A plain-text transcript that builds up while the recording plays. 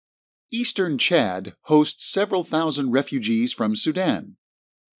Eastern Chad hosts several thousand refugees from Sudan.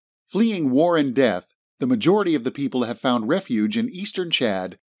 Fleeing war and death, the majority of the people have found refuge in eastern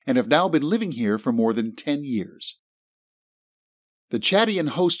Chad and have now been living here for more than 10 years. The Chadian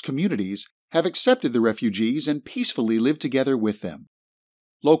host communities have accepted the refugees and peacefully live together with them.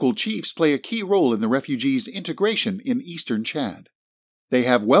 Local chiefs play a key role in the refugees' integration in eastern Chad. They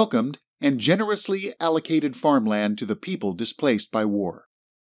have welcomed and generously allocated farmland to the people displaced by war.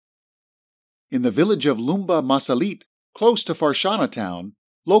 In the village of Lumba Masalit, close to Farshana town,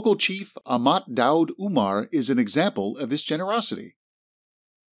 local chief Amat Daoud Umar is an example of this generosity.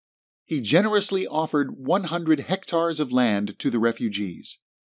 He generously offered 100 hectares of land to the refugees.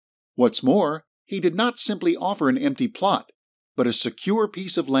 What's more, he did not simply offer an empty plot, but a secure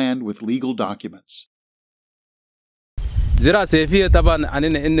piece of land with legal documents. زراعة سيفية طبعا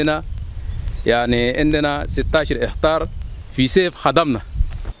عندنا عندنا 16 هكتار في سيف خدمنا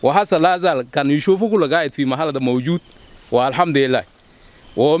وهسه لا زال كان يشوفوا كل قاعد في محل ده موجود والحمد لله.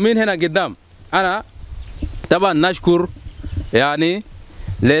 ومن هنا قدام أنا طبعا نشكر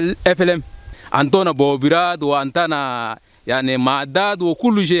للFLM أنتونا بوبراد وأنتنا معدات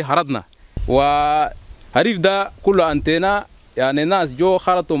وكل شيء حردنا وهريف ده كله أنتنا ناس جو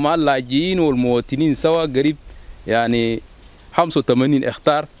خلطوا مع اللاجئين والمواطنين سوا قريب 85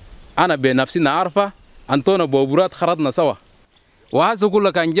 هكتار. أنا بنفسي عارفة أنتونا بوبراد خرطنا سوا وهذا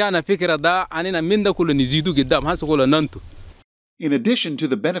كله كان جانا فكرة ده أننا من ده كله نزيدو قدام هذا كله ننتو. In addition to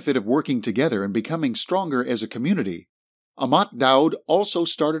the benefit of working together and becoming stronger as a community, Amat Daoud also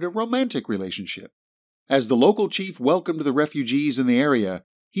started a romantic relationship. As the local chief welcomed the refugees in the area,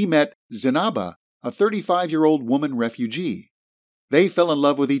 he met Zinaba, a 35-year-old woman refugee. They fell in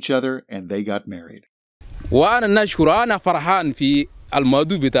love with each other and they got married. وأنا نشكر أنا فرحان في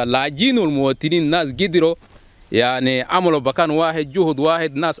الموضوع بتاع اللاجئين والمواطنين ناس قدروا عملوا بكان واحد جهد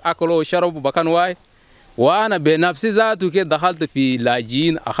واحد ناس أكلوا وشربوا بكان واحد وأنا بنفسي ذاته كده دخلت في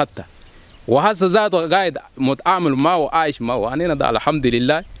لاجئين أخذتها وهسه ذاته قاعد متعامل معه وعايش معه أنا ده الحمد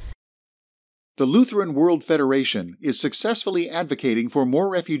لله. The Lutheran World Federation is successfully advocating for more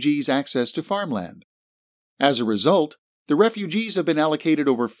refugees' access to farmland. As a result, the refugees have been allocated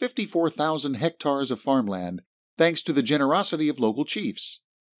over 54,000 hectares of farmland thanks to the generosity of local chiefs.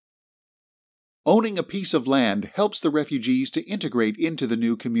 Owning a piece of land helps the refugees to integrate into the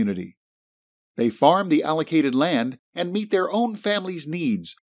new community. They farm the allocated land and meet their own family's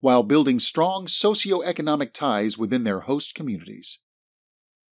needs while building strong socio-economic ties within their host communities.